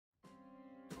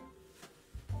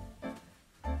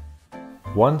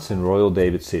Once in royal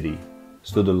David city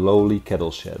stood a lowly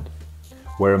kettle shed,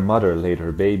 where a mother laid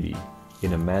her baby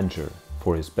in a manger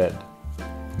for his bed.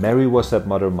 Mary was that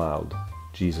mother mild,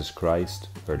 Jesus Christ,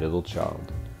 her little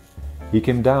child. He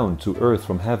came down to earth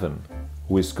from heaven,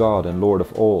 who is God and Lord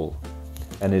of all,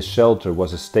 and his shelter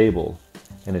was a stable,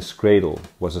 and his cradle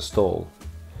was a stall.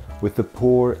 With the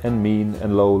poor and mean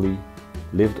and lowly,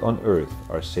 lived on earth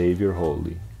our Saviour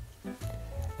holy.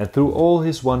 And through all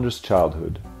his wondrous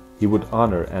childhood, he would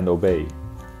honor and obey,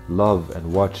 love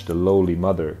and watch the lowly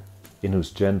mother, in whose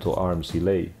gentle arms he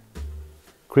lay.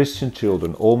 Christian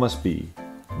children all must be,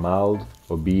 mild,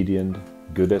 obedient,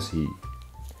 good as he.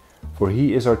 For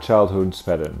he is our childhood's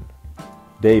pattern.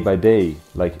 Day by day,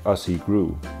 like us he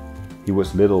grew. He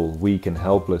was little, weak and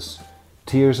helpless,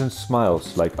 tears and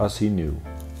smiles like us he knew.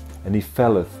 And he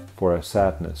feeleth for our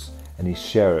sadness, and he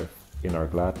shareth in our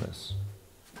gladness.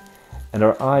 And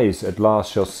our eyes at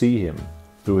last shall see him,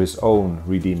 through his own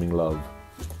redeeming love.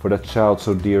 For that child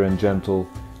so dear and gentle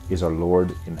is our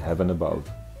Lord in heaven above.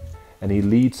 And he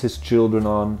leads his children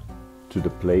on to the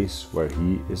place where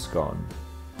he is gone.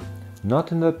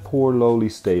 Not in that poor lowly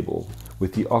stable,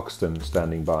 with the oxen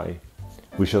standing by.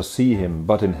 We shall see him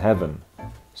but in heaven,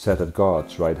 set at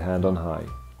God's right hand on high.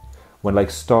 When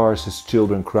like stars his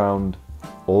children crowned,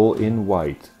 all in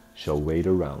white shall wait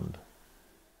around.